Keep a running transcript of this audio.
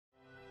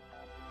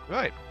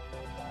Right.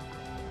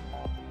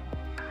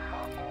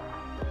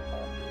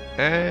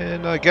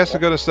 And I guess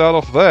we're going to start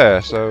off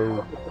there,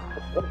 so...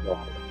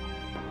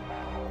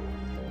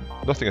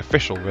 Nothing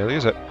official, really,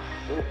 is it?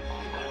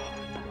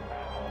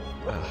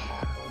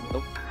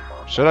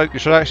 Should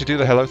I actually do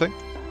the hello thing?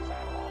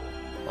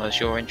 Well, it's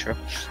your intro.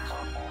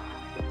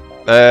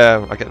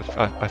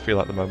 I feel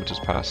like the moment has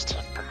passed.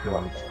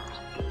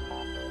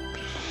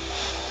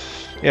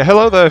 Yeah,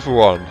 hello there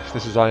everyone.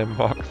 This is I Am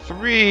Mark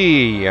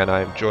III, and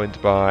I'm joined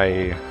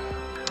by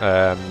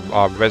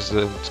our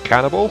resident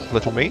cannibal,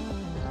 Little Me.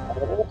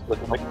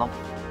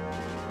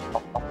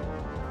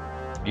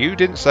 You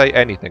didn't say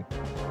anything.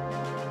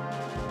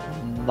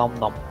 Nom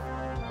nom.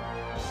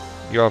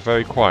 You are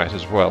very quiet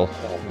as well.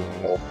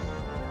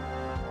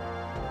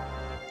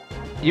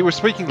 You were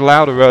speaking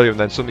louder earlier, and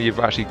then suddenly you've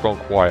actually gone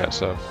quiet.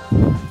 So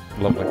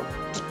lovely.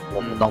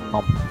 Nom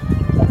nom.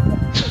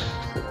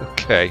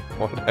 Okay,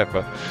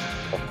 whatever.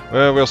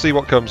 Well, we'll see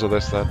what comes of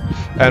this then.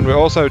 And we're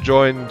also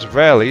joined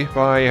rarely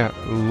by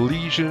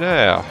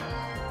Legionnaire.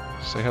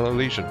 Say hello,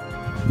 Legion.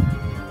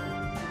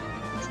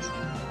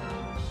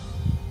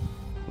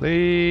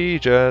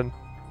 Legion.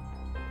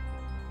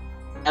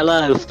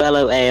 Hello,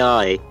 fellow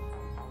AI.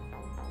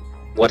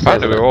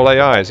 Apparently we're all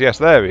AIs. Yes,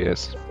 there he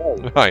is.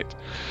 Right.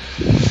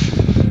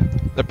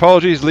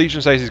 Apologies,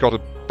 Legion says he's got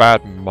a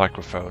bad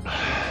microphone.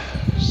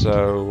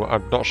 So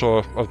I'm not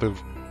sure of the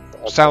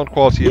sound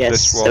quality of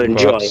this one. So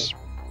enjoy. But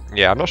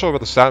yeah, I'm not sure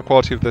about the sound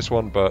quality of this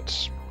one,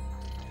 but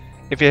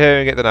if you're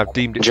hearing it, then I've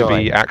deemed it to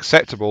be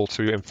acceptable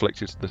to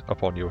inflict it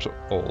upon you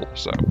all.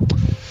 So,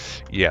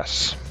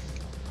 yes.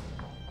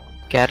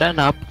 Get an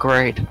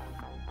upgrade.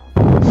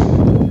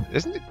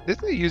 Isn't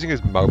he using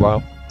his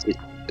mobile?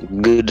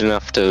 Good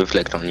enough to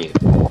inflict on you.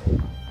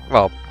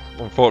 Well,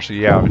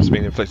 unfortunately, yeah, it's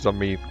been inflicted on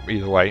me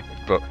either way,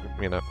 but,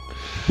 you know.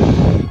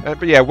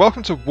 But yeah,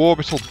 welcome to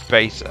Worbital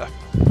Beta.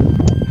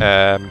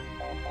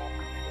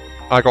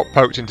 I got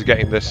poked into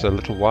getting this a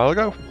little while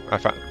ago. I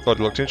thought it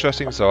looked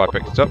interesting, so I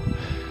picked it up.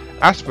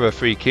 Asked for a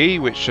free key,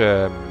 which,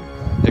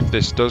 if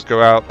this does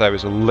go out, there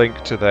is a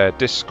link to their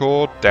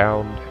Discord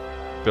down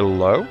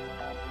below.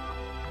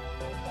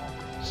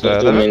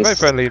 So they're very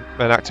friendly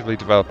and actively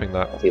developing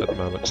that at the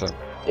moment. So,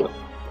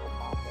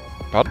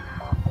 pardon?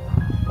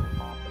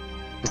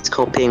 It's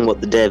copying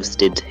what the devs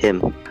did to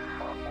him.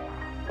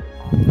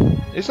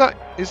 Is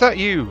that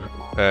you,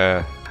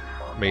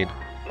 Mean?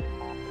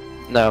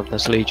 No,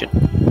 that's Legion.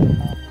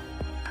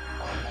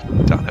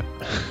 Damn it!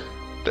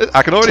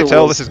 I can already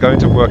tell this is going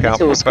to work out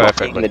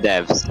perfectly. The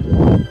devs.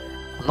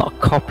 I'm not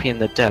copying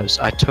the devs.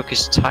 I took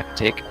his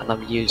tactic and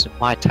I'm using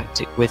my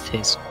tactic with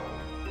his.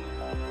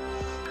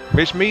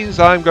 Which means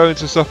I'm going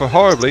to suffer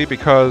horribly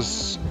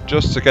because,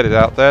 just to get it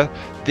out there,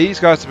 these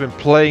guys have been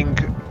playing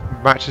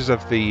matches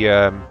of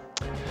the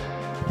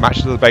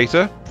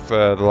beta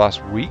for the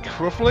last week,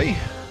 roughly,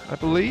 I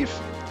believe.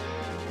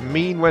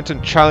 Mean went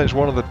and challenged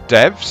one of the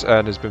devs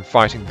and has been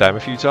fighting them a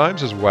few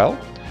times as well.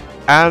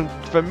 And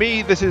for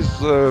me, this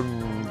is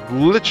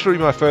literally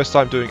my first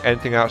time doing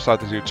anything outside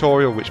the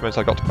tutorial, which meant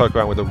I got to poke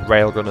around with a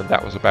railgun and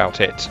that was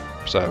about it.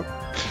 So,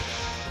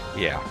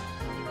 yeah.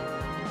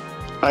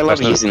 I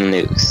love using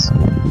nukes.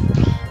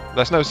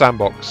 There's no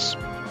sandbox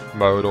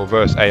mode or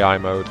verse AI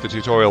mode. The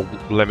tutorial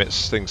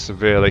limits things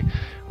severely,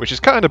 which is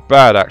kind of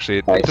bad actually.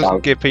 It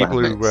doesn't give people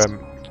who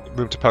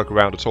room to poke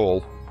around at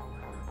all.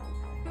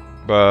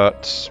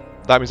 But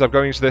that means I'm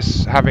going into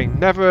this having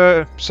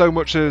never so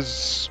much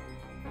as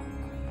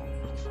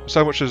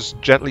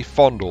gently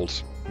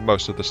fondled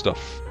most of the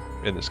stuff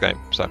in this game.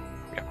 So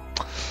yeah.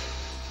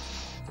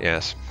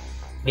 Yes.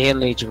 Me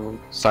and Legion will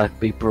like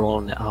be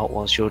brawling it out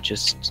whilst you're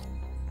just.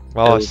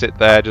 Well, I sit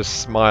there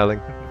just smiling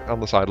on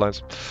the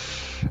sidelines.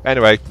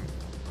 Anyway,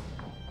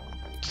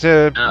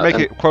 to make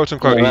it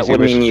quote-unquote easy... That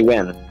would mean you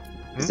win,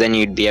 because then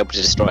you'd be able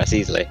to destroy us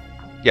easily.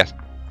 Yes.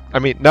 I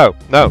mean, no,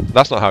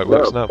 that's not how it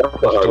works, no.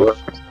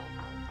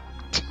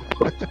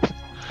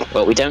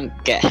 Well, we don't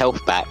get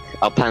health back.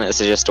 Our planets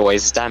are just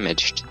always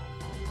damaged.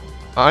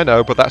 I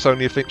know, but that's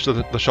only if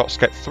the shots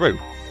get through.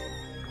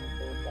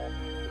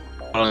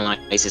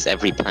 Colonizes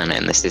every planet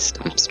in the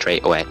system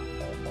straight away.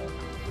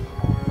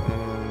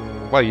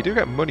 Well, you do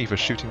get money for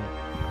shooting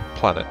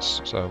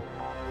planets, so...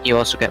 You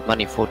also get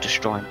money for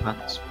destroying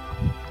planets.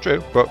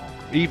 True, but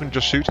even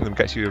just shooting them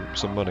gets you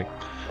some money.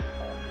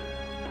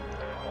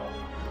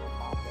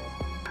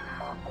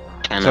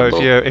 Cannibal.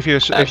 So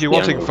if you're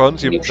wanting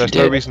funds, there's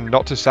no reason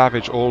not to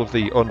savage all of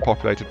the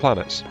unpopulated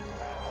planets.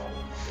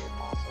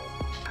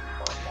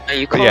 No,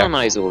 you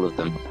colonize all of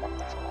them.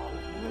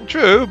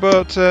 True,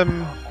 but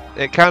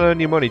it can earn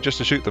you money just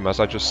to shoot them,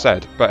 as I just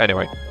said. But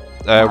anyway,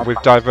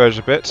 we've diverged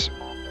a bit.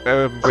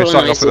 We're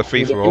starting off with a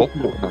free-for-all.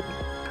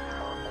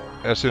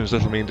 As soon as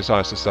Little Mean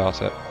decides to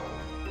start it.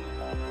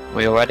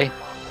 We all ready?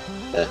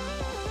 Yeah.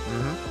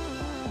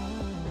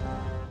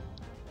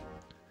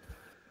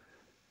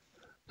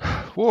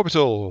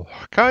 Worbital,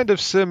 kind of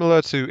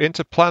similar to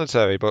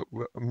Interplanetary, but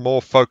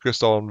more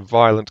focused on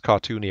violent,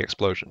 cartoony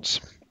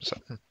explosions. So,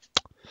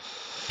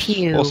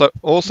 Pew.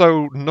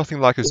 Also, nothing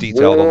like as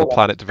detailed on the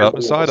planet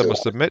development side, I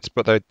must admit,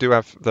 but they do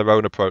have their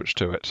own approach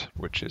to it,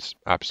 which is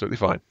absolutely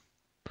fine.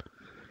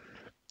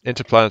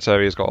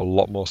 Interplanetary has got a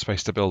lot more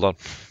space to build on.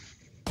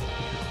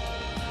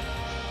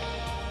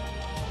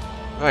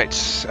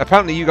 Right,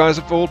 apparently you guys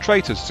are all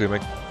traitors to me.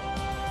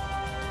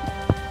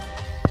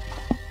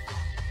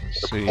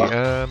 Let's see,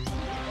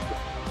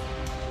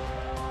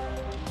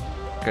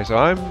 okay, so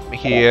I'm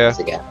here...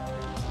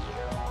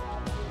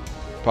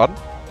 Pardon?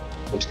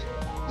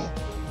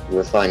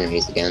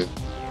 Refineries again.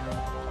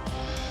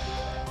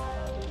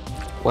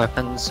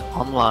 Weapons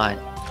online.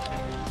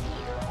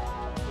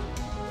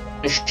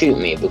 Shoot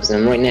me because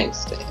I'm right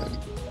next to him.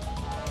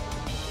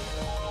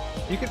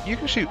 You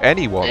can shoot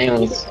anyone.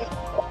 Anyone's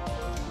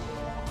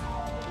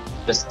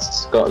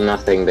just got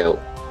nothing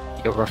built.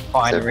 Your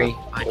refinery,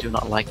 I do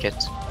not like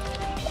it.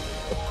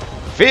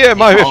 Fear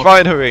my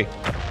refinery!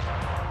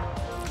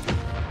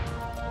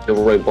 Your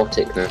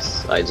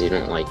roboticness, I do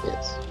not like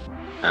it.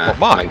 What,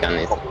 my mine? gun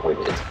is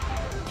avoided.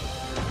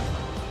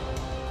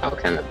 Our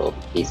cannibal.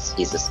 He's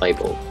a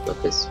cyborg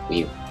because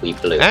we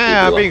blew.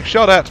 Ah, I'm being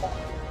shot at!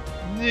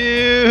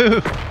 No!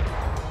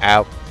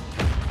 Ow.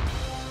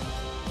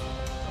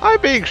 I'm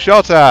being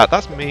shot at!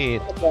 That's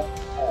mean.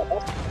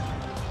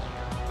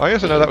 I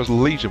also know that was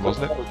Legion,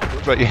 wasn't it?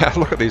 But yeah,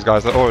 look at these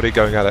guys, they're already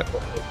going at it.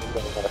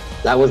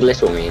 That was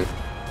little mean.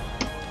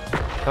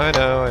 I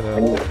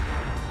know.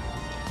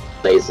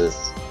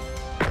 Lasers.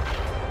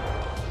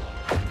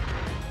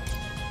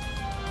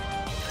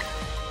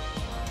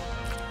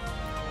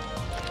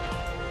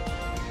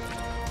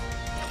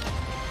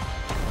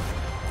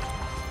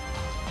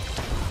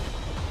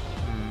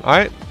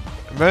 I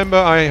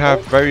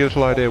have very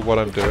little idea what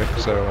I'm doing,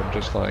 so I'm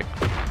just like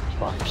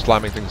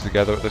slamming things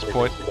together at this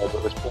point.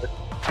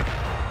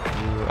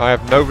 I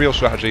have no real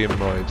strategy in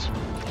mind.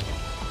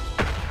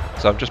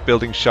 So I'm just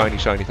building shiny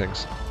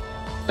things.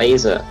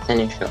 Laser.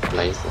 Finish up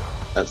laser.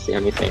 That's the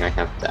only thing I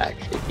have to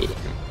actually beat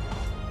him.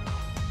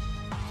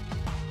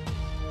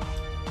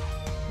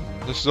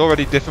 This is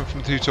already different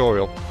from the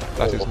tutorial.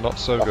 That is not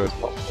so good.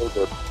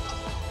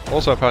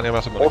 Also apparently I'm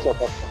out of money.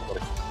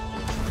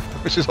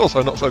 Which is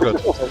also not so good.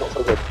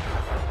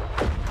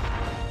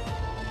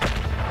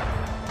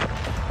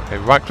 Okay,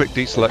 right click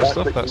deselect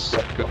stuff, that's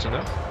good to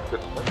know.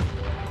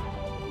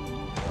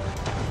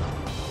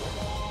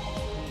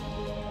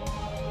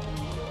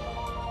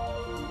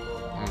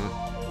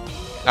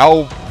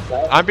 Oh,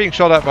 I'm being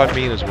shot at by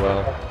Mean as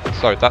well.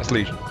 Sorry, that's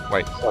Legion.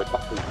 Wait.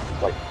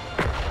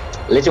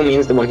 Little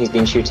means the one who's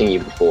been shooting you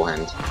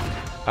beforehand.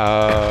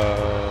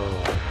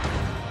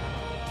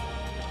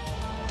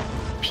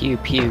 Pew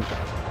pew.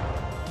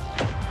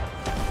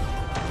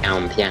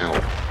 Pow.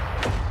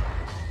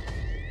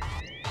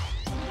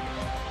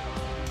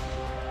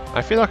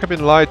 I feel like I've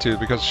been lied to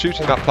because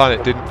shooting that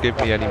planet didn't give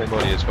me any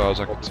money as far as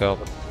I can tell.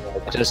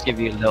 It does give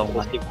you a little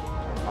money.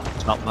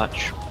 It's not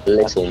much.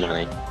 Little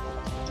money.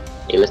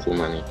 A little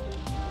money.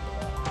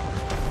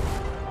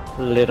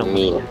 Little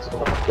Me. money.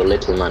 The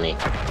little money.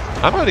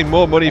 I'm earning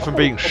more money from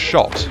being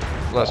shot,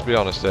 let's be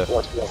honest here.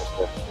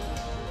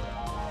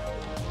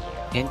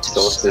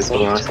 Resources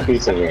from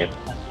shooting you.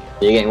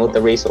 You're getting all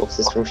the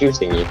resources from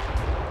shooting you.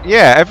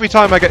 Yeah, every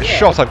time I get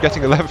shot I'm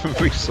getting 11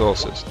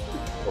 resources.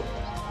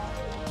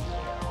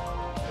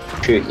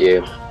 Shoot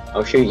you.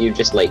 I'll shoot you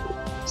just like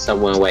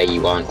somewhere where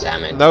you aren't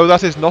damaged. No,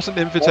 that is not an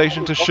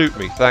invitation to shoot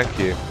me, thank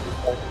you.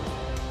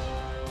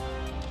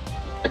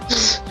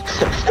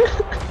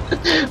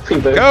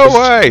 Go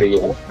away!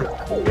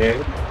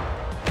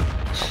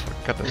 For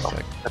goodness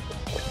sake.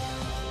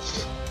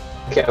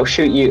 Okay, I'll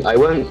shoot you. I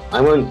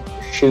won't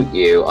shoot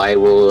you. I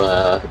will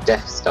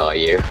Death Star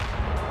you.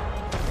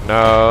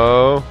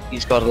 No.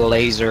 He's got a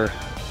laser.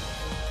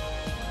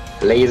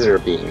 Laser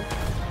beam.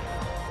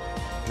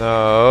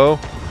 No.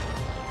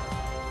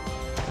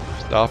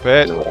 Stop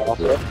it.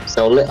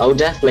 So I'll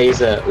Death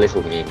Laser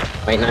Little Beam.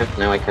 Wait,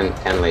 no, I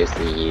can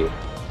laser you.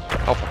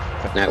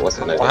 Oh, no, it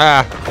wasn't laser.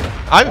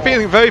 I'm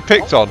feeling very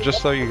picked on,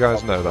 just so you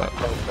guys know that.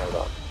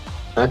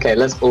 Okay,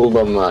 let's all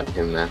bombard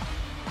him now.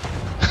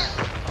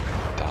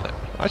 Damn it.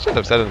 I shouldn't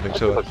have said anything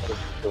to her.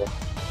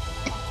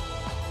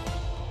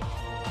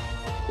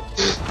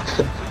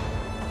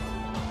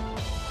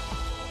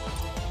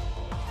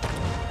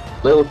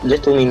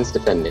 Little means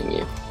defending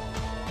you.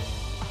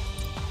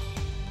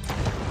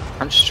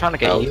 I'm just trying to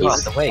get you out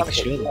of the way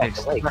because you're the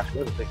biggest threat.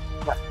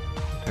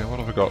 Okay, what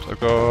have I got? I've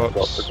got...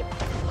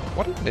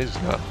 What is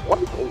that?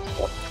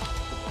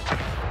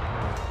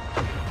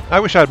 I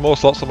wish I had more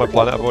slots on my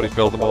planet. I've already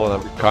filled them all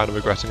and I'm kind of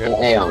regretting it.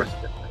 Aeon.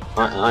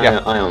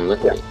 Ion,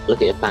 look at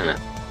your planet.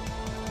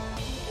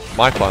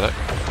 My planet?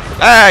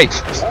 Hey!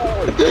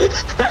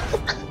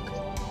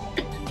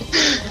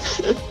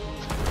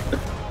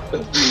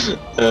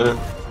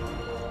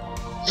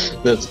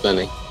 That's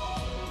funny.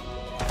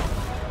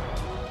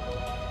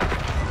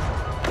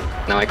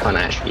 Now I can't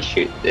actually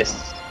shoot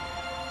this.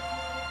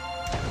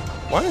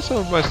 Why is some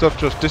of my stuff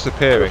just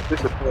disappearing?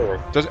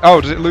 Does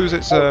it lose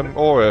its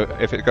aura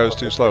if it goes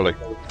too slowly?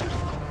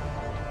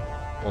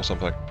 Or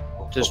something?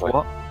 Just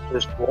what?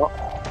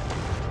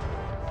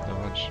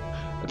 No,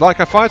 like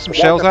I fired some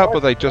shells out, but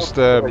they just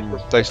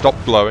they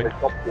stopped glowing.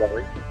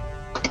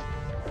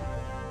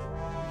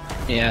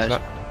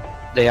 Yeah,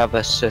 they have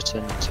a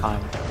certain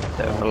time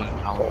that will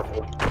allow.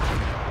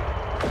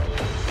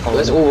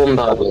 Let's all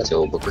bombard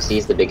Little because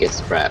he's the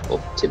biggest threat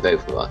to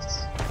both of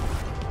us.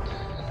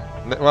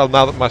 Well,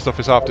 now that my stuff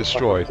is half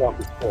destroyed.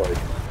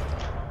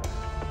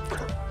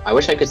 I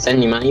wish I could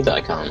send you money, but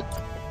I can't.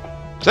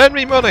 Send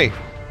me money!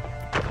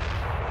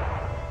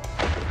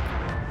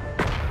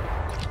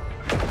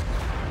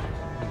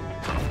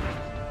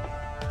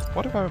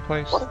 What if I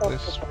replace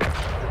this?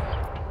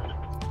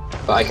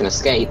 But I can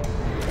escape.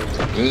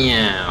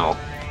 Meow.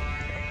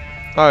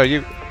 Oh,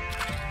 you...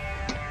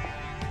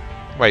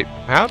 Wait,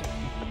 how?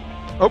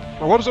 Oh,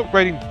 what does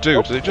upgrading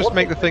do? Does it just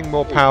make the thing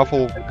more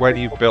powerful when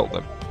you've built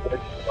them?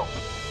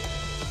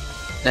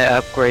 It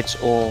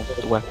upgrades all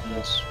the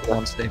weapons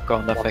once they've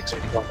got enough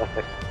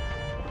XP.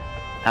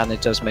 And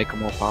it does make them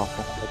more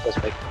powerful.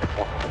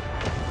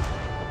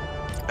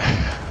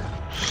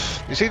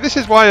 You see, this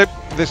is why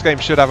this game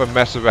should have a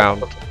mess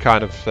around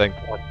kind of thing.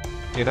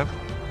 You know?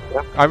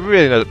 I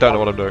really don't know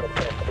what I'm doing.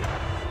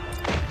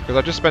 Because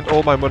I just spent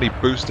all my money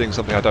boosting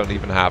something I don't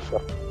even have.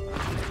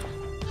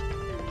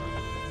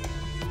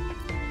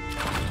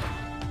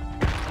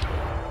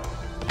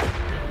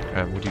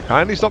 And would you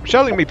kindly stop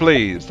shelling me,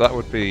 please? That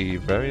would be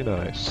very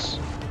nice.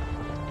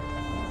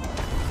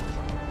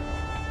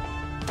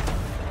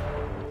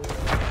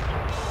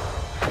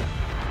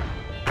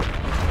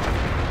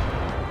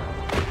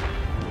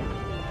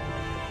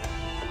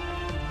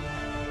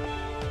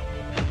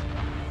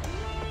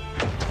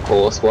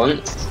 Course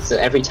once, so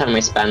every time I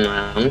span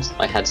around,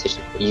 I had to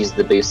use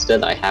the booster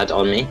that I had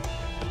on me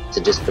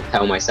to just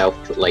propel myself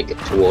like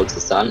towards the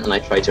sun, and I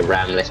tried to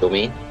ram Little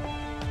me.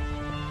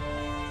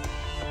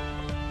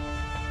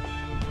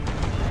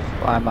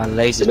 Why am I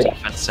laser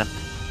defense then?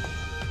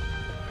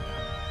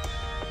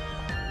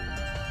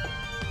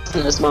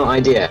 Isn't a smart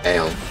idea,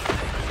 Aeon?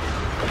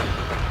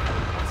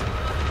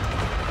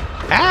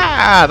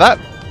 Ah, that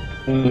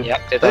Yep,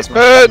 it it does.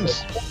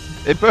 burns.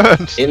 It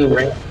burns. In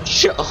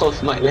range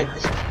of my leg.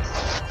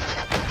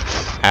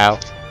 Ow.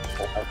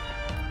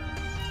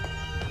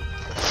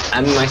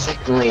 And my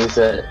second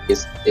laser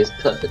is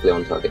perfectly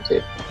on target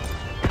too.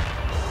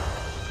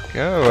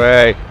 Go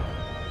away.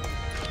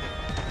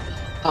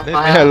 Leave me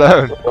Fire.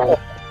 alone.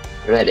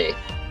 Ready.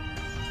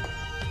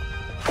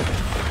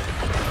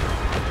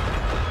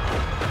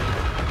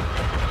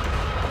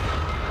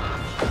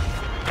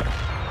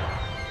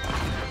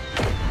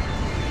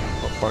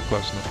 Not quite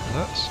close enough for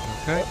that.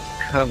 Okay.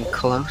 Come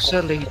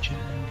closer, Legion.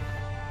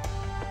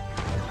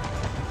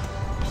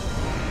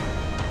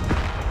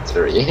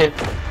 3.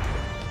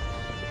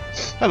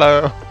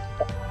 Hello.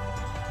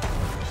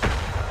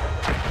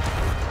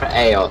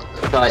 Aeon,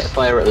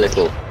 fire at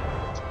Little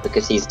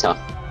because he's tough.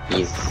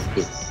 He's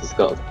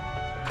got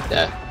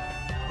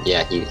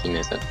yeah, he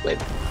knows how to play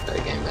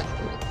the game better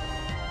than me.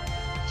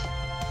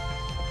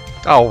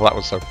 Oh, that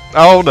was so.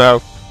 Oh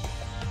no.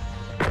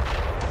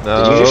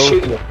 No. Did you just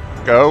shoot me?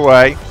 Go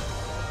away.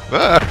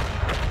 Ah.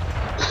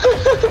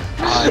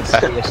 I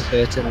see a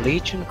certain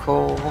Legion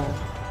core.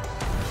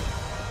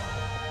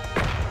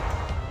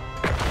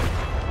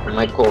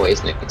 My core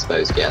isn't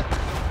exposed yet.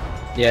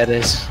 Yeah, it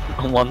is.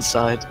 On one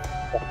side.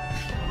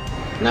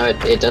 No,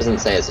 it doesn't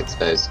say it's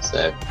exposed,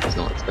 so it's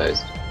not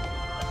exposed.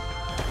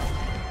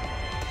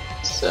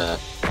 It's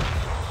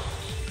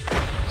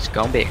It's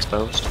gonna be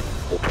exposed.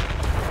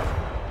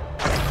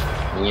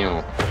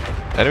 new.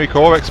 Enemy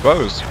core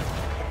exposed.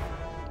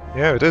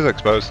 Yeah, it is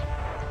exposed.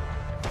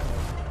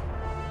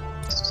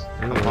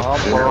 Come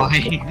on,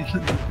 boy.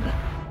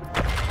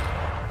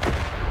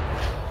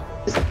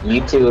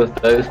 You two have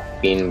both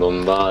been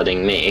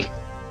bombarding me.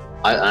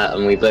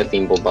 And we've both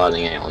been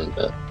bombarding Aeon,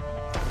 but...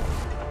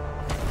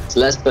 So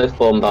let's both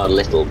bombard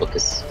Little,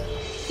 because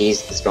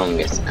he's the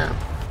strongest now.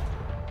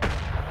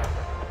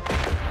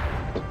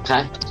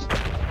 Okay.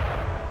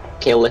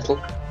 Kill Little.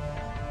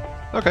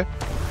 Okay.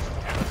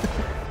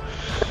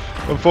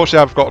 Unfortunately,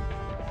 I've got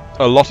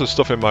a lot of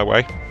stuff in my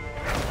way,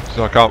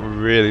 so I can't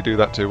really do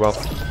that too well.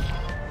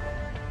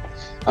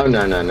 Oh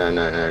no.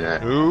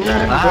 Ooh. No.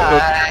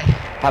 Bye.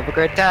 Have a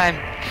great time.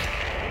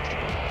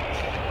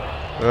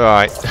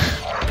 Right.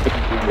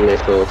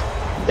 Little.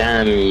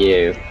 Damn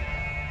you.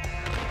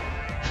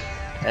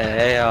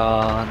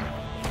 Aeon.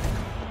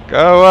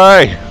 Go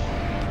away.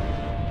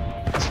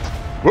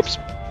 Whoops.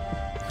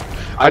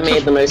 I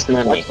made the most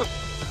money.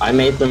 I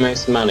made the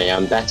most money.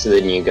 I'm better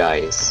than you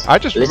guys. I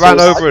just Little's- ran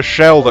over a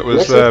shell that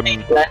was. Little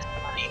made less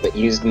money, but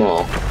used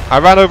more. I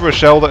ran over a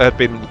shell that had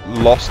been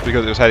lost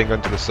because it was heading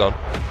into the sun.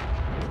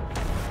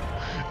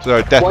 So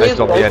it detonated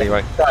on me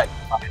anyway.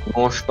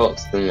 More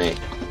shots than me.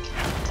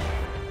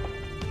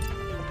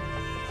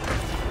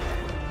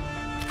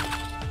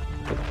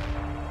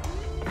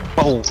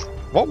 Boom.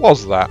 What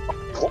was that?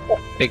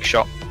 Big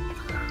shot.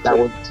 That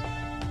was.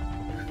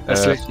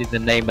 That's Uh, literally the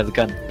name of the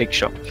gun. Big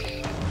shot.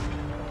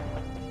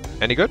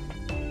 Any good?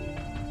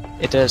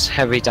 It does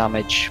heavy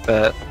damage,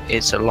 but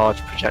it's a large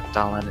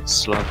projectile and it's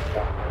slow.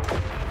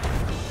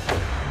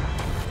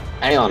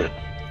 Aeon,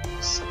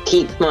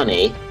 keep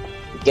money,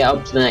 get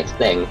up to the next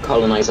thing,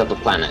 colonize other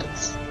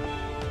planets.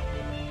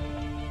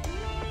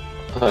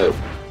 Oh.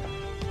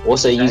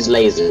 Also use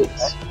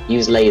lasers.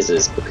 Use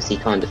lasers because he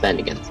can't defend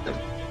against them.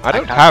 I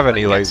don't have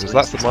any lasers,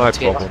 that's my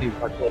problem.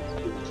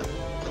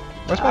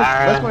 Where's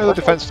my other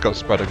defense got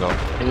spreading on?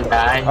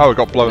 Oh, it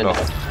got blown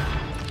off.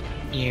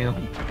 You.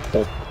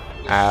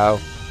 Ow.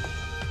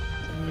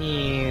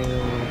 You.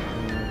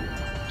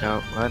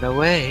 Don't run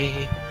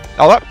away.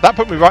 Oh, that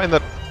put me right in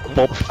the...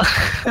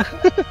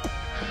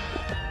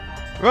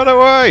 Run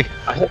away!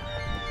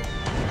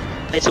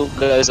 Little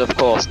goes, of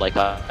course, like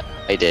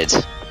I did.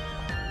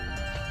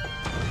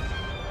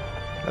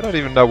 I don't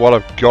even know what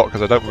I've got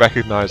because I don't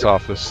recognise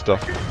half this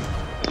stuff.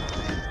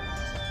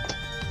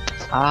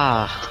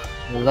 Ah,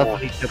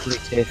 lovely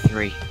tier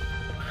 3.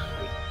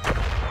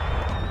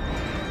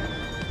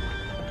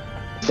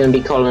 He's gonna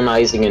be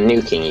colonizing and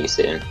nuking you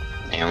soon.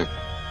 Hang on.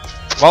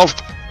 Well,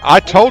 I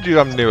told you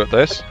I'm new at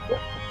this.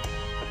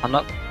 I'm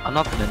not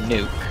gonna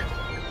nuke.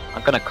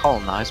 I'm gonna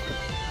colonize, but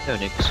no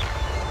nukes.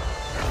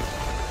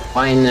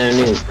 Why no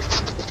nuke?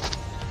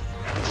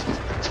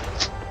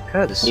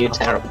 Curtis. You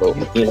terrible.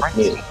 You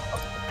nuke.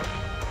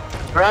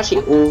 We're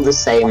actually all the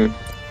same.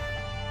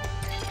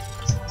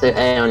 So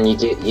Aeon, you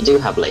do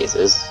have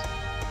lasers.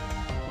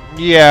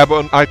 Yeah,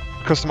 but I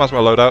customise my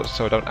loadouts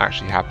so I don't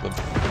actually have them.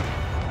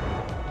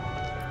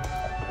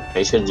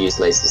 You should use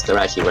lasers. They're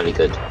actually really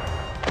good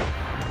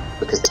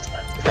because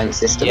they're defense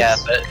systems. Yeah,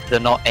 but they're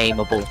not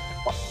aimable.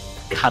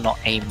 Cannot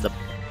aim them.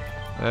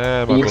 My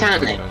You brother can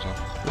told me aim. those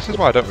off. This is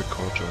why I don't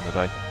record during the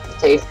day.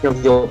 Taking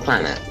of your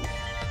planet.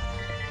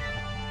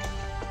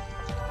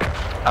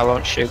 I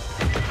won't shoot.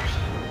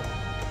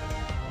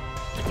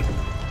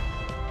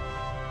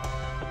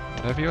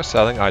 Whatever you're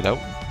selling, I don't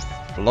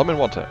blummin'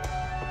 want it.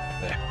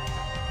 There.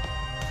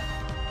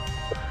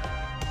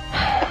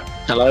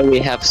 Hello, we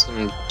have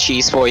some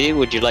cheese for you.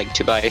 Would you like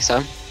to buy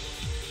some?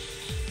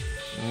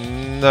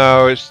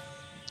 No, it's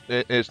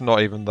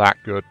not even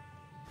that good.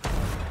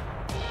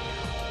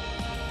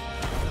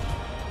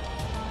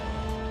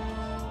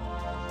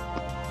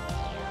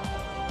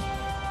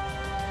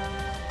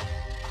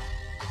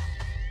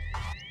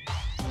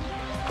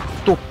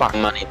 Tupac.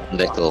 Money,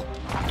 little.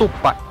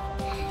 Tupac.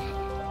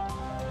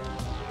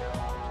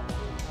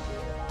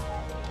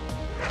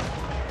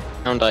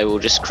 And I will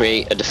just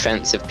create a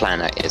defensive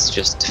planet. It's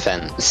just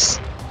defense.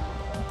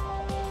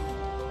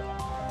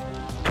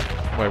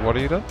 Wait, what are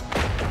you done?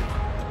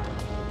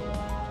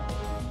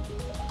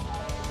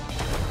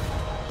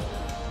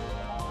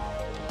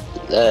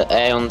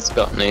 Aeon's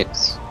got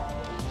nukes.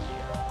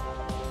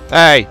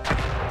 Hey!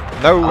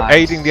 No I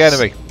aiding the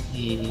enemy.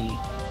 see. You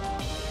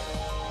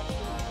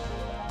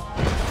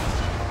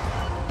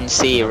can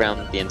see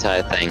around the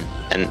entire thing,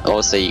 and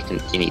also you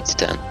need to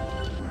turn.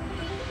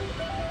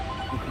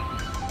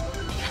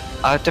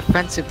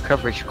 Defensive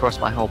coverage across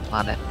my whole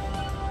planet.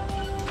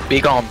 Be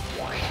gone.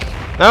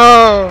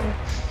 No!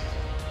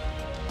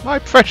 My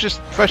precious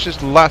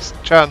last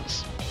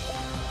chance.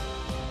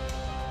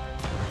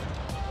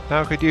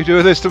 How could you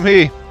do this to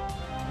me?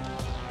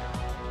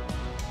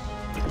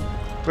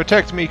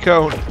 Protect me,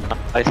 Cone.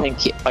 I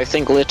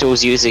think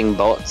Little's using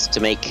bots to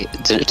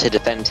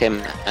defend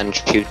him and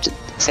shoot at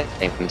the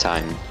same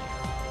time.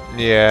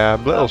 Yeah,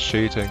 I'm little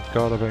cheating.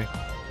 Gotta be.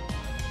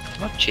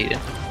 I'm not cheating.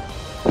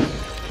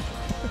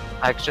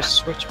 I could just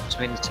switch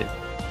between the two.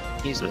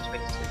 Easily.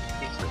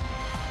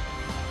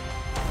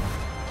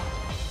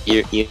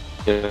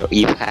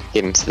 You hack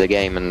into the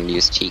game and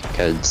use cheat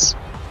codes.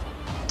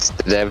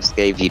 The devs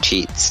gave you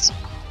cheats.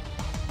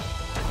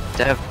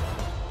 Dev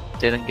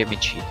didn't give me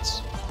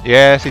cheats.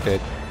 Yes, he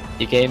did.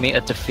 He gave me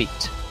a defeat.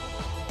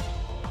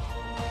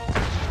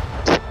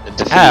 The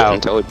defeat Ow.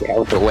 and told you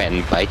how to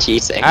win by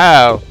cheating.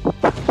 Ow!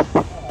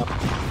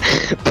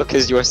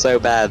 Because you were so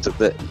bad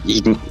that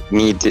you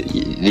needed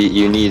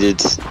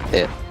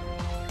it.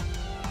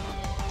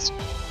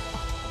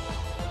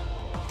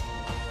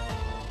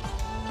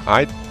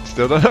 I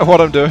still don't know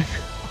what I'm doing.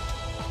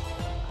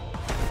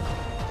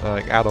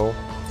 Like, at all.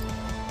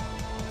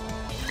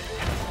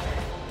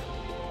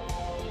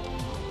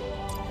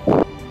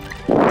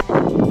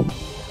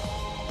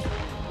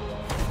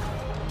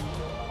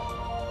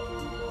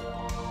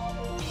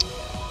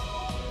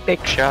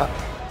 Big shot.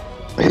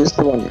 Who's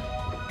the one?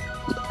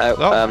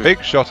 Oh,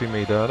 big shotting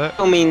me, darn it.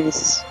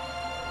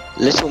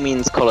 Little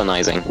means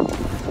colonizing.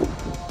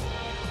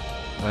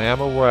 I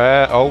am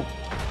aware. Oh,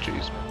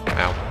 jeez.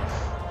 Ow.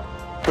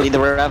 The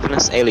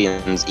ravenous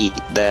aliens eat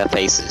their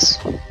faces.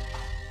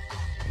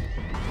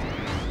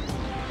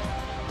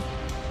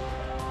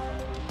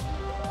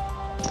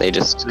 They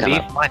just kind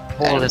Leave of. my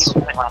poor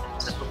little planet.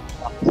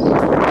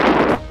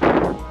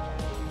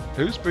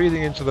 Who's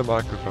breathing into the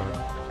microphone?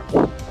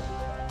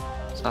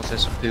 Sounds like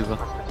some Hoover.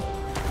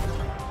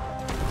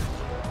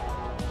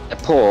 They're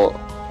poor.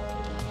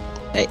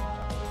 Hey.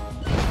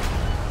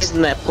 The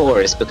reason they're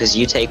poor is because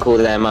you take all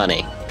their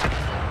money.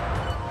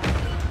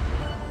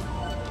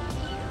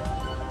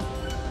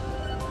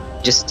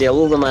 Just steal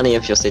all the money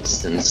of your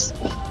citizens.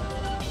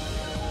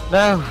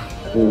 No.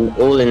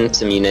 All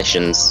into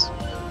munitions.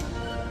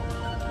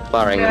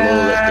 firing them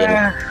all at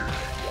him.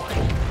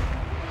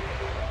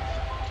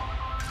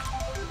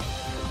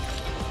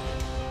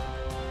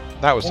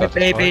 That was Hey,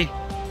 satisfying. baby.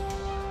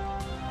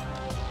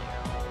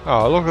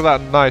 Oh, look at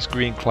that nice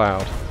green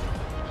cloud.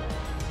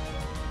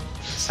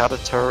 Is that a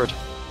turd?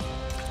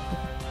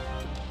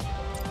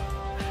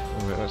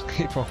 Wait, let's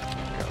keep on.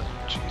 God,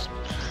 jeez.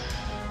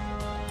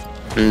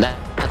 And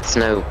that's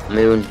no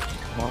moon.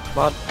 Come on, come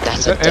on.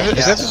 That's Has a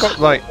death. it got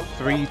like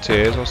 3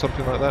 tiers or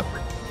something like that?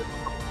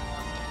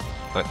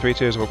 Like 3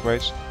 tiers of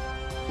upgrades?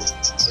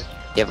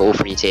 You have all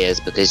 3 tiers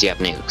because you have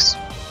nukes.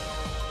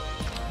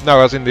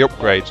 No, as in the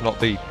upgrades, not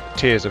the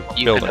tiers of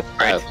You building. can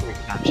upgrade Oh. 3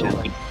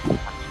 times, yeah.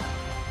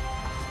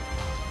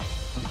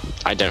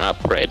 I don't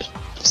upgrade.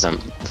 For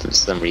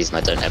some reason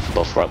I don't have a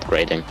buffer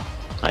upgrading.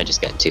 I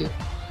just get 2.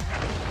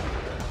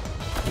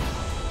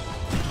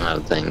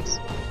 Other things.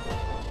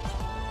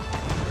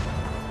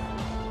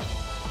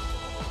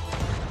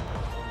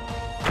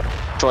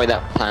 Destroy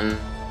that planet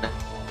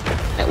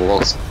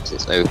whilst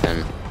it's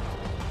open.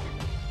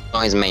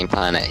 Not his main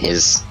planet,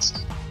 his...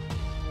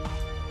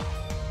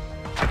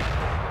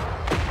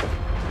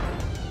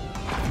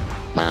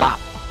 Man.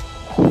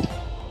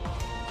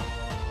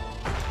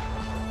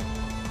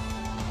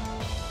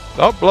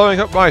 Stop blowing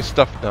up my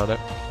stuff down it.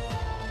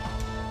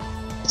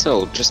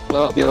 So, just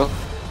blow up your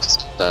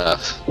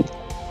stuff.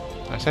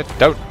 I said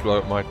don't blow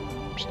up my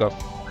stuff.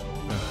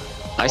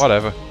 I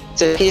Whatever.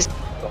 said his...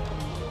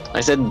 I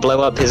said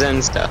blow up his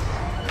own stuff.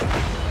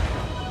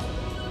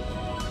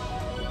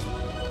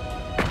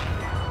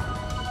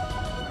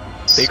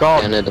 Be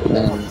gone. Gonna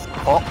depend.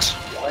 Fox.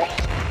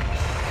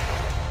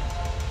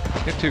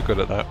 You're too good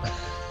at that.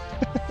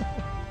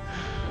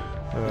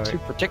 Alright. Too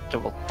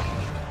predictable.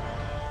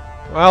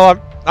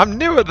 Well, I'm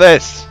new at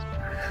this.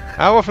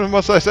 How often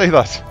must I say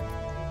that?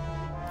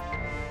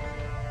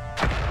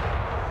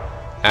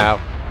 Ow.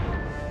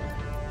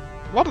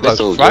 What are those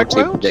Little, you're frag too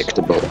rounds?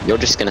 predictable. You're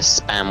just gonna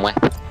spam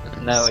weapons.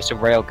 No, it's a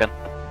railgun.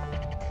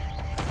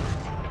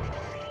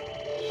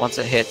 Once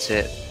it hits,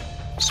 it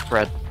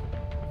spread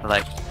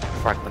like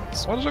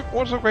fragments. What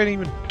does upgrade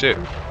even do?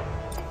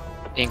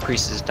 It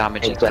increases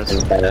damage. Makes It does.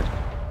 weapons better.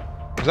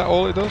 Is that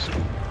all it does?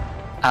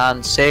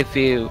 And say if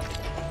you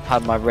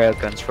had my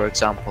railguns, for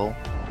example,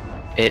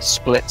 it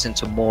splits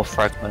into more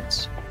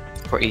fragments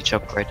for each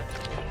upgrade.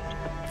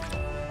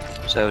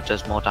 So it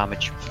does more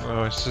damage.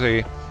 Oh, I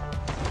see.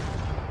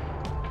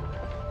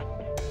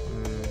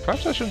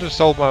 Perhaps I shouldn't have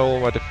sold all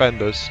my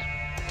defenders.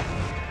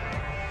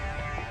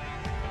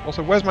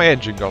 Also, where's my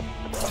engine gone?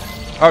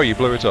 Oh, you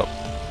blew it up.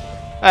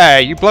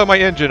 Hey, you blow my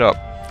engine up!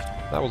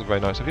 That wasn't very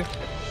nice of you.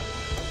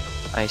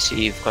 I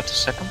see you've got a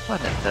second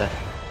planet there.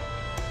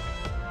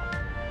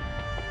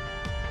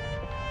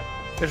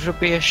 It would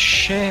be a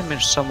shame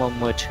if someone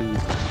were to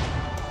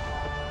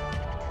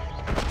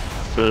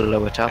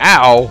blow it up.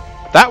 Ow!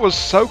 That was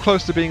so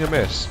close to being a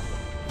miss.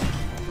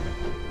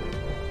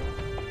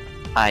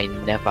 I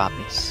never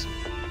miss.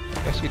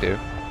 Yes, you do.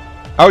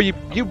 Oh, you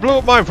blew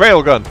up my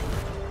railgun!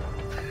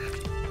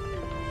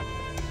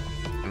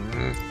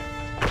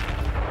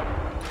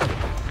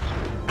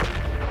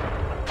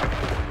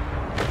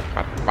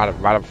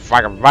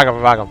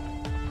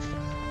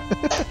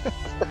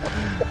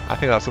 I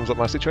think that sums up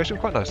my situation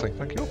quite nicely,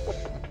 thank you.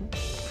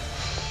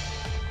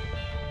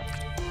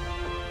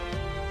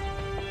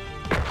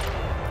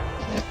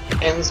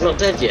 Ken's not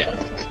dead yet.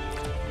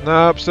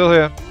 No, I'm still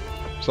here.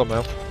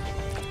 Somehow.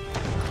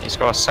 He's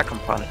got a second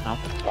planet now.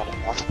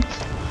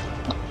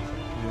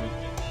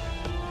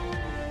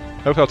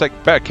 Hopefully I'll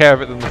take better care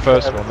of it than the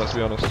first one, let's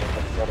be honest.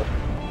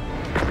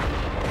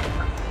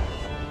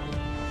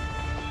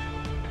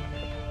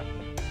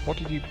 What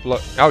did you blow?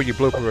 Oh, you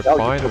blew up a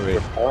refinery.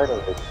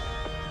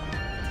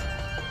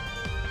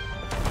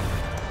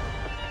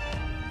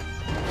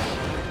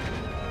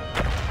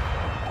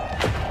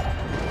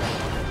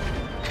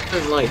 I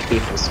don't like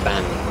people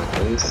spamming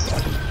weapons.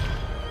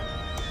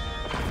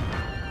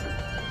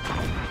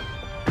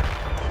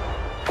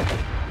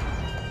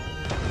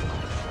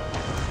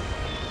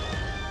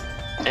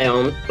 Hey,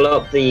 blow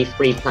up the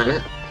free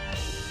planet.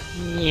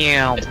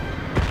 Meow.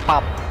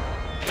 Pop.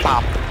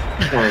 Pop.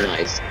 Oh,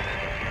 nice.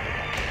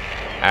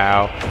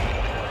 Ow.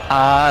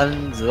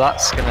 And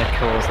that's gonna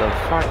cause the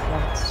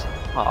fragments.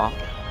 Aw.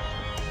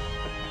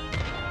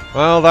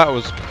 Well, that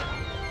was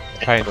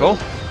painful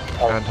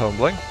and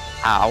humbling.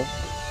 Ow.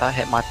 That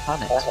hit my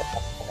planet.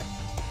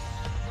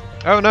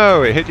 Oh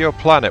no, it hit your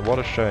planet, what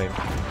a shame.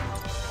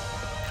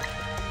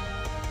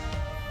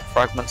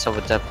 Fragments of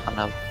a dead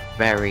planet are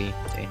very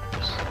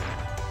dangerous.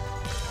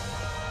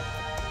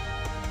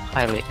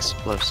 Highly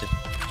explosive.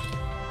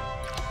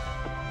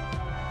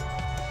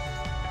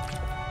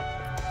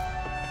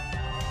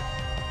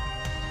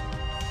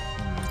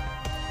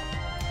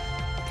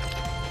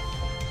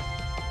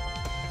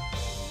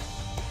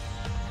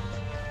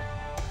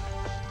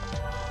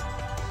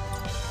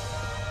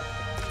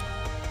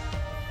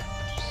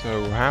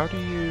 So how do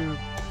you...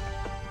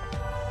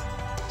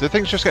 Do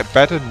things just get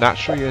better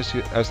naturally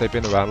as they've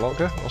been around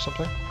longer, or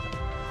something?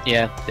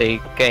 Yeah,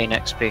 they gain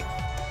XP,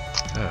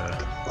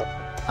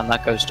 Ah. and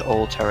that goes to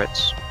all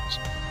turrets.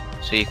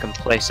 So you can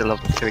place a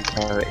level 3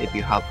 turret if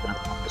you have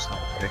enough numbers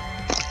level 3.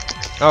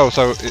 Oh,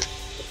 so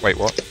wait,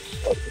 what?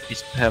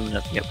 It's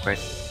permanently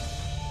upgraded.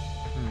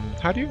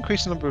 How do you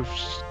increase the number of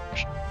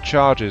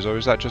charges, or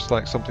is that just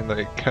like something that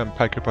it can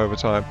pick up over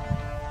time?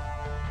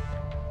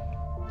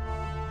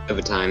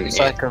 Over time, It's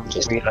yeah, like a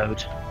just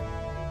reload.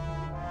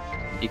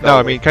 You No,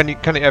 I got- mean,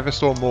 can it ever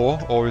store more,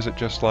 or is it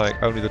just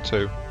like only the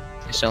 2?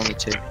 It's only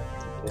 2.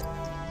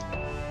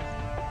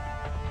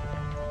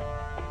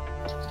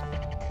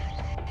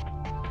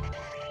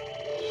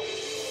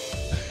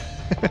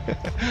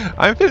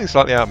 I'm feeling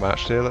slightly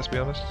outmatched here, let's be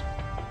honest.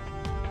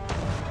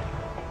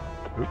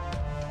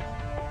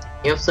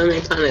 you have so many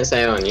planets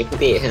there on, you can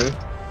beat him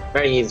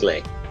very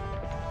easily.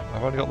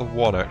 I've only got the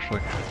 1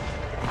 actually.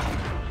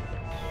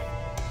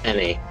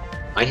 Any.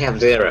 I have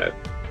 0.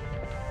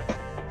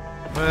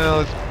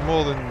 Well, it's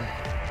more than.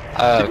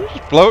 Oh.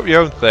 Just blow up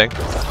your own thing.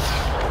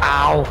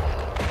 Ow!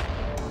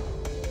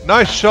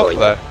 Nice shot Oh, yeah.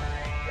 there.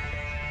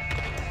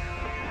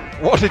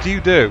 What did you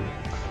do?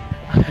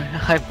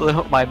 I blew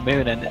up my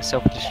moon and it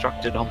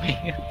self-destructed on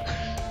me.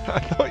 I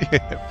thought you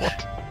hit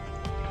what?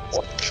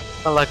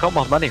 Well, I got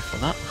my money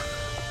from that.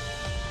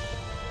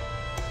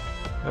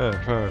 Oh,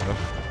 fair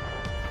enough.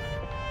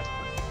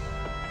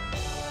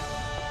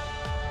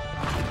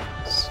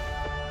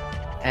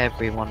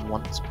 Everyone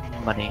wants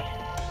money.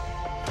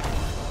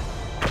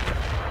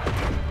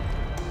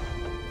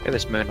 Get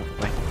this moon off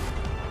the way.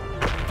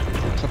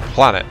 It's a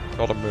planet,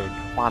 not a moon.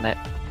 Planet.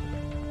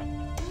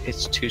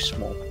 It's too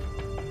small.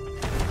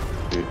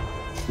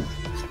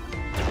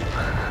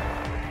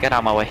 Get out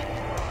of my way.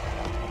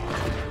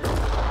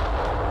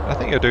 I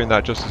think you're doing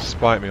that just to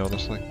spite me,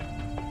 honestly.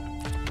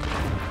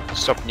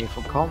 Stopping you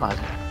from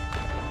colonizing.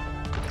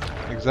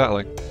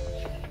 Exactly.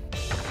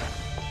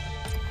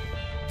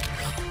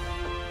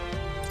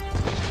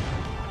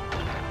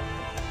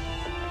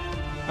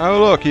 Oh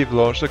look, you've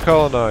launched a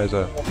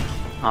colonizer.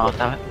 Oh,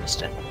 damn it,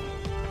 missed it.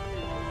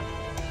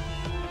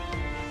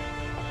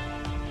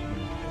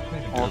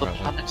 All the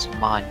planets are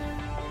mine.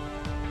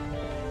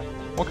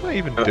 What can I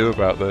even do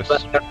about this?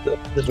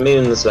 There's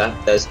moons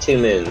left, there's 2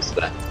 moons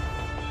left.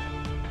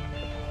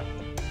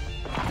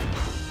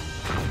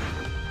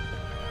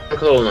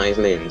 Colonize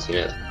moons, you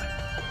know.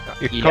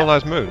 You can Yeah.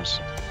 colonize moons.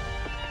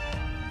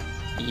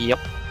 Yep.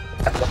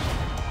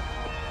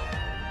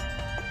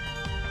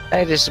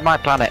 Hey, this is my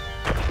planet.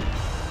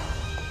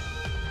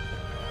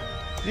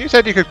 You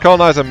said you could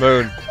colonize a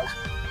moon.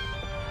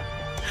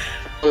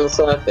 On the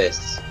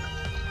surface.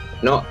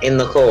 Not in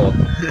the core.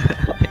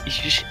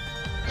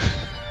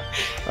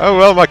 Oh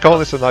well, my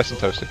colonists are nice and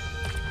toasty.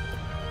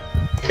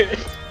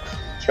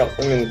 Drop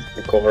them in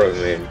the core of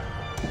the moon.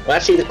 Well,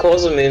 actually, the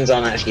cores of moons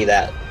aren't actually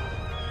that.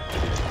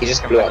 He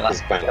just blew up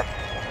his planet.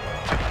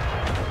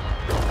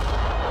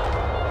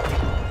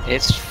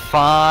 It's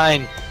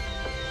fine.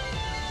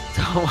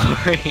 Don't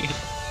worry.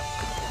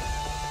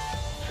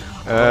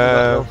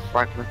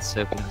 Fragment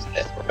siblings.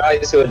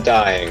 Guys who are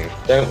dying,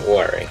 don't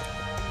worry.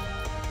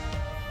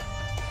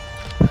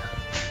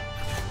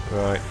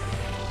 Right.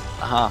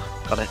 Aha,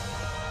 got it.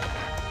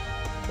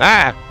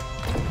 Ah!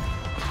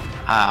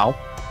 Ow.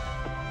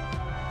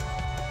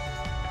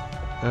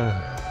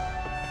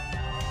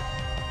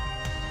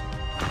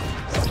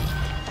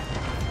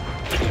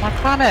 My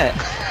planet!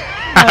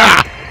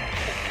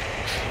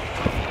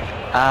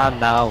 Ah,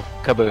 no.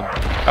 Kaboom.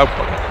 Oh.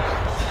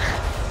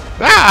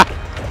 Ah!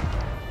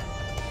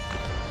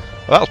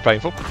 Well, that was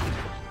painful.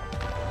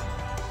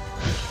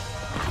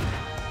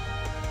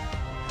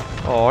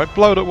 Oh, it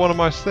blowed up one of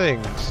my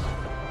things.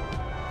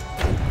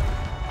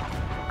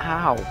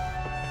 Ow.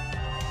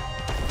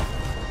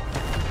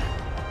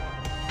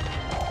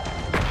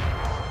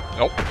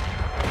 Nope.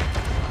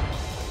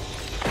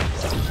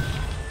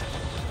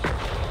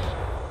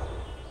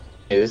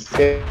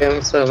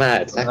 I'm so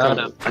mad.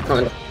 I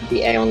can't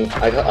be Aeon.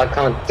 I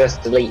can't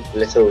just delete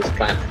Little's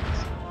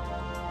planets.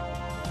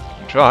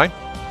 Try.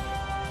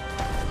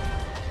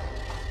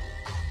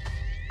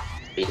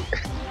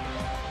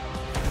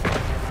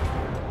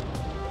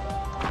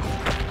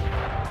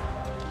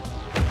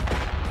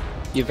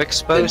 You've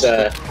exposed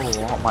And, the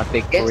core on my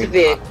big Get a green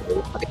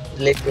vehicle.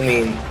 Little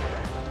mean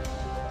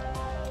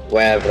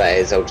wherever that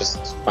is. I'll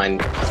just find.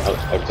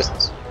 I'll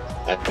just.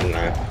 I don't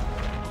know.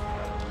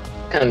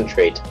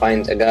 Country to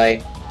find a guy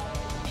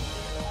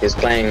who's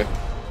playing,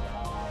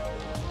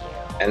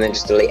 and then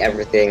just delete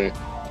everything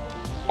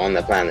on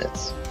the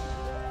planets.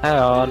 Hang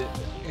on.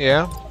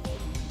 Yeah.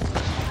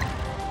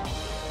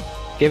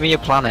 Give me your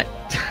planet.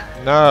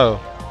 No.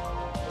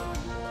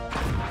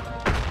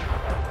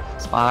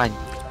 It's fine.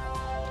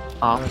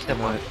 Oh, it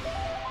didn't work.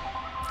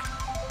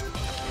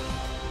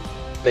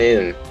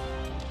 Moon.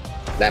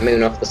 That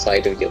moon off the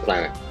side of your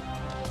planet.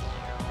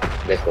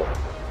 Little.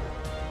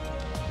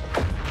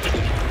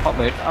 Pop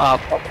moon. Oh,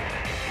 pop.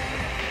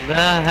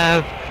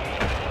 No.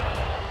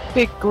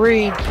 Big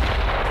green.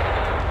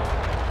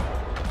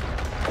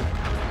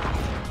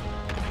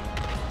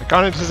 I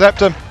can't intercept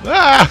them.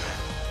 Ah!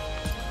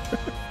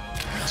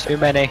 Too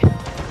many.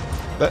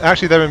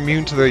 Actually, they're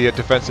immune to the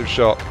defensive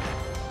shot.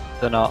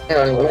 They're not.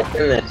 Hang on, what's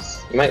in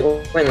this? You might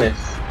win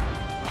this.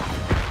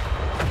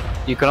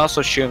 You can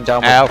also shoot them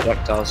down with Ow.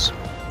 projectiles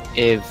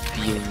if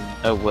you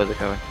know where they're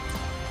going.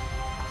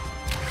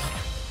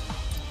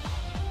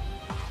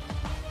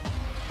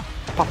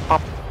 Pop,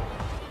 pop.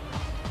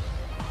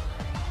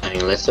 Hang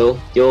little,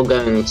 you're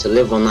going to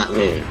live on that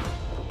moon.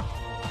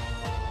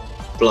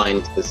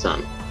 Blind to the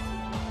sun.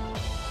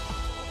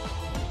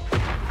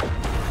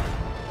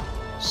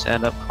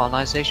 Set up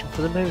colonization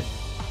for the moon.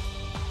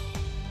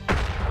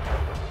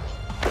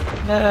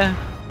 Nah.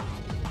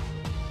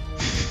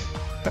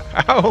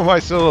 How am I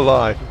still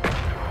alive?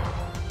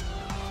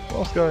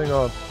 What's going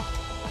on?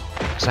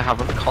 Because I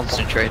haven't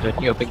concentrated.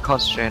 You've been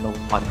concentrating on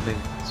my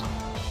movements.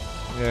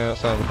 Yeah, that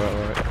sounds about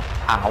right.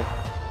 Ow.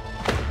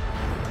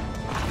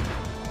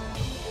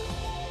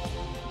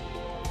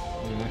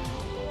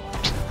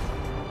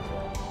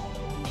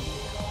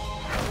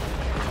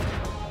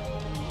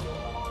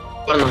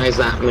 Colonize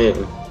that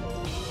moon.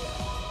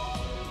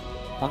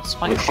 Once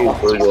my I'll shoot all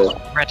colonies your,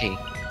 are ready,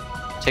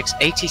 takes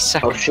 80 I'll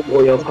seconds. shoot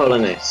all your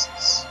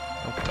colonists.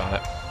 Oh, darn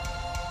it.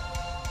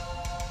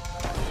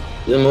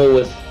 Them all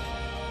with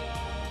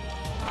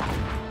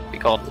Be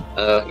gone.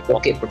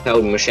 rocket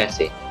propelled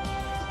machete.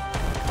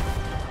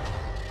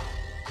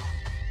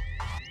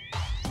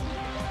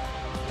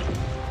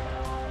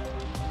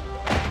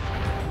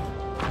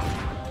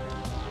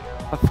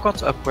 I forgot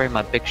to upgrade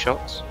my big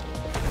shots.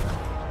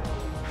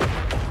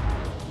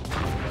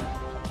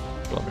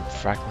 Blooming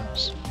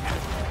fragments.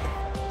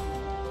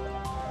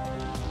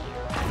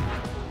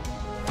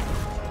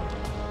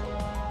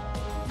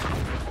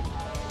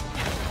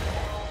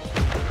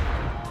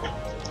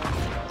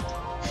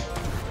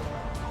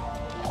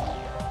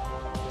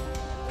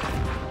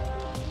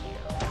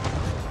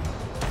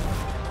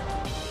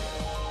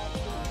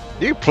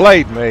 You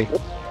played me!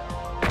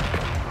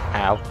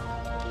 Ow.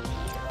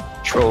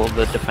 Troll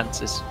the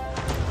defenses.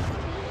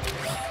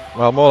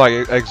 Well, more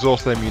like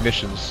exhaust their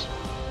munitions.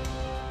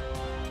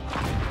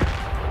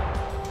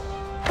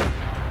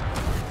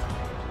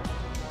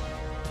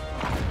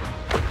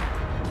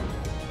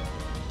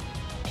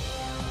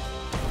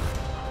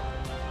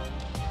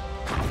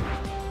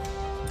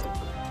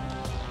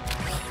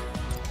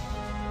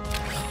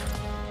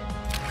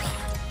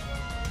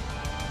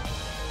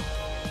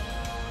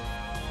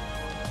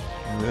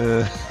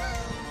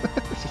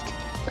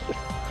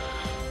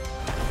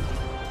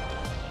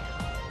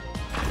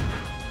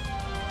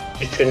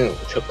 You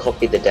should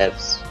copy the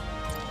devs.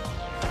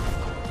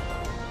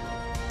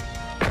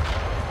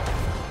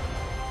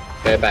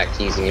 Go back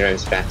to using your own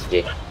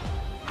strategy.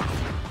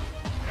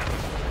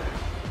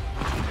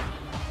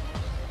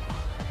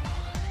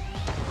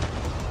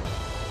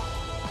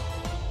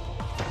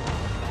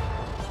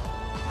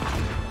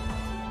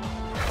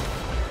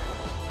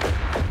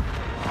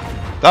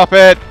 Stop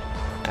it!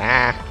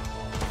 Ah!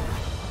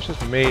 It's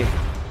just me.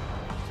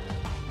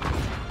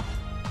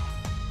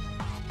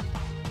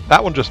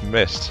 That one just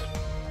missed.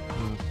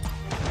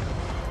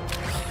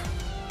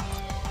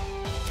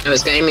 No,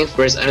 it's aiming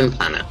for his own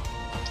planet.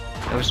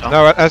 There was not.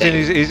 No, as in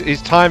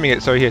he's timing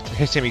it so he's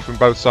hitting me from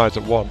both sides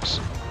at once.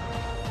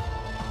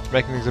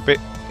 Making things a bit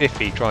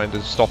iffy trying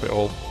to stop it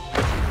all.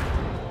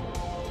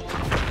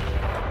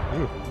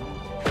 Ooh.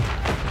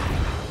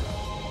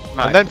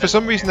 Right. And then for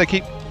some reason they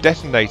keep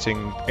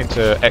detonating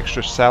into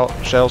extra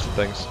shells and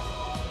things.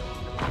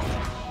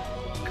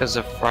 Because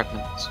of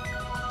fragments.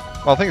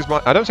 Well, I think it's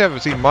I don't think I've ever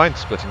seen mine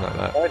splitting like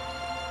that.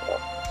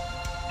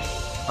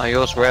 Are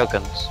yours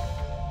railguns?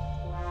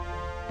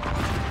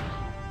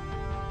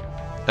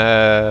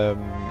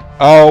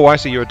 Oh, I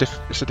see.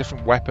 It's a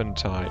different weapon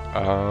type.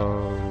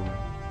 Oh.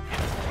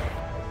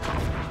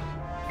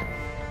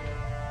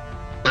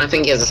 I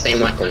think he has the same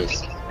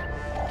weapons.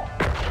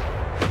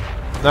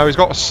 No, he's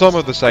got some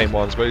of the same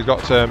ones, but he's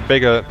got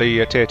bigger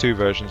the tier 2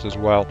 versions as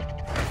well.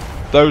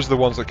 Those are the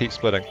ones that keep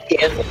splitting. He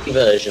has the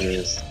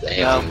versions.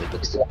 No.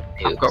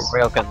 I've got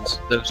railguns.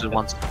 Those are the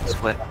ones that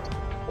split.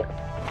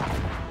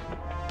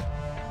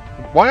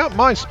 Why aren't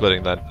mine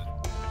splitting then?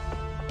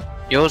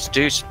 Yours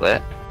do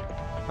split.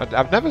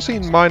 I've never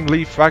seen mine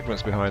leave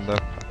fragments behind though.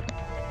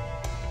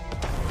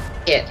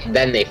 Yeah,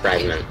 then they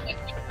fragment.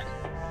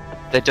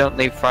 They don't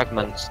leave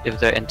fragments if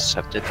they're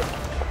intercepted.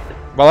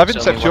 Well, I've It's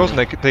intercepted only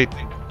yours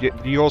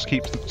and yours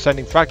keeps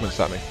sending fragments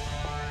at me.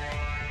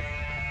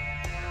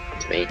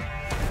 To me.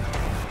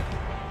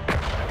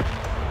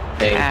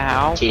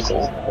 Ow. Cheating.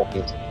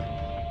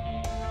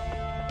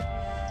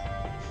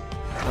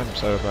 I'm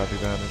so badly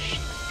damaged.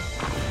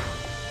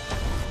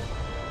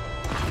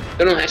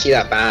 They're not actually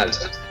that bad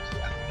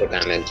for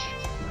damage.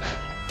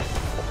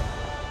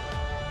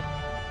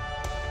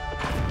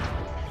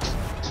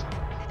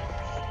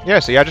 Yeah,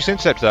 see, I just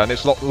intercepted that and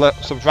it's let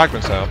some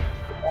fragments out.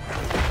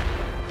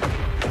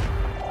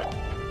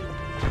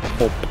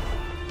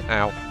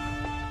 Ow.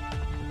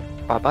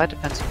 Bye bye,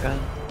 defensive gun.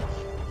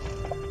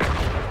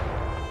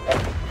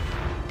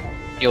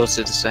 Yours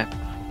did the same.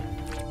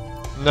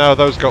 No,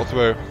 those got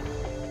through.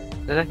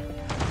 Did they?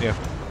 Yeah.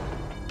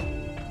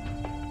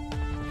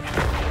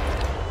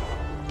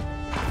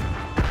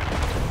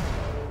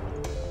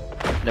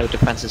 No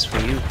defenses for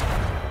you.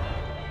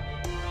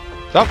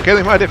 Stop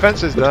killing my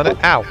defences, darn it!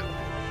 Ow!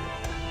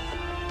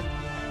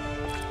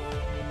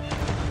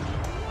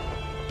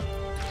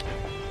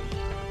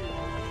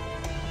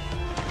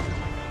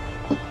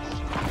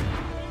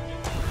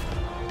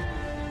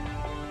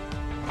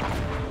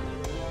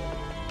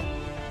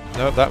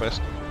 No, that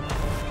missed.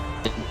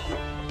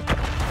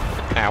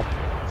 Ow.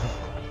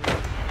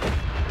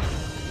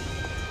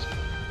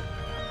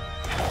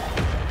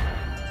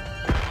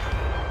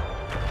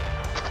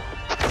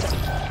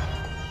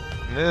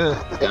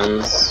 Ugh.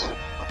 Guns.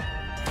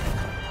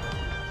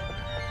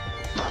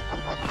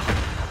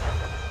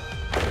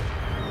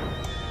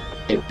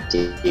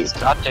 Jeez.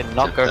 That did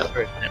not go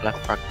through. It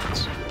left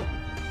fragments.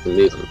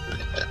 Move on.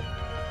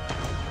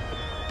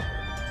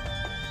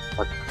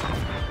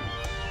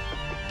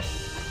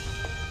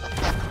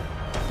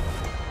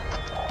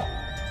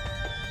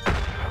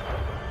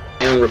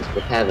 And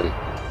repair them.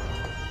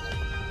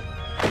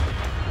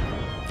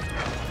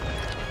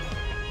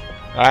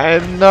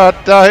 I'm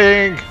not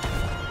dying!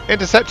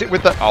 Intercept it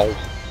with the... Oh.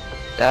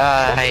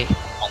 Die!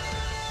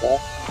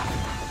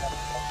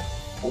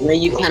 No,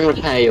 you can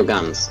repair your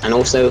guns, and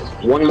also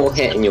one more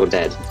hit and you're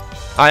dead.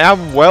 I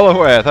am well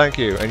aware, thank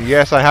you. And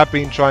yes, I have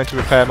been trying to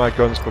repair my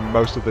guns for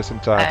most of this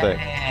entire thing.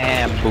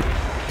 Boop.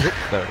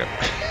 There we go.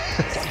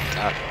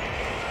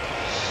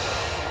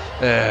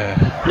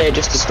 They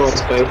just destroyed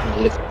us both.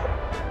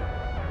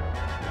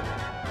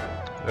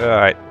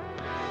 Alright.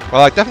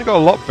 Well, I definitely got a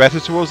lot better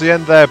towards the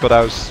end there, but I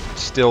was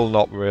still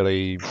not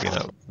really, you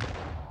know,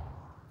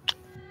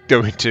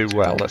 going too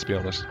well, let's be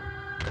honest.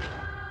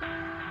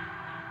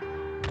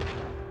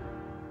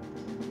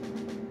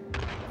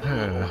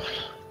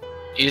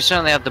 You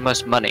certainly have the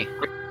most money.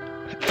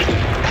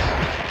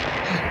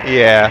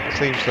 Yeah,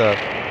 seems so.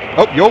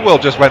 Oh, your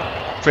world just went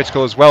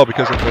critical as well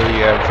because of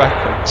the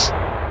fragments.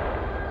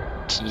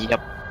 Yep.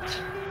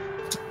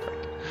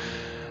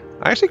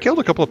 I actually killed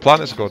a couple of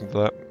planets according to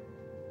that.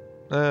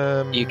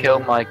 You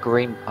killed my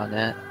green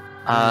planet,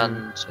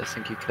 and I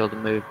think you killed a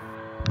moon.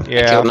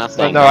 Yeah. killed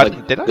nothing. No,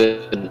 did I?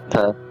 Good.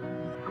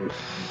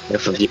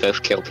 Both of you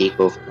both kill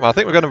people. Well, I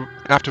think we're going to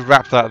have to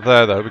wrap that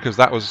there, though, because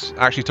that was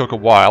actually took a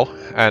while,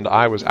 and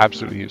I was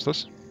absolutely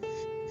useless.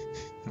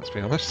 Let's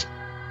be honest.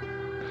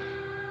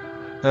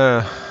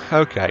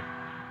 Okay.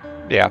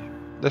 Yeah.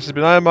 This has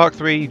been Iron Mark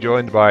 3,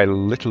 joined by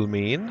Little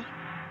Mean.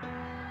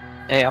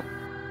 Yep.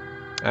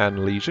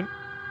 And Legion.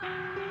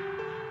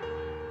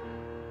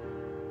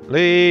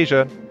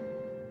 Legion!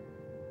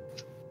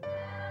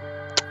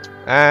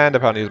 And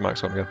apparently his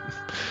mic's on again.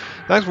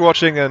 Thanks for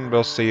watching, and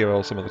we'll see you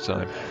all some other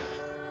time.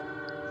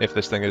 If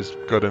this thing is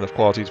good enough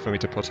quality for me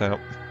to put out.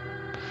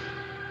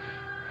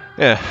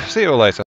 Yeah, see you all later.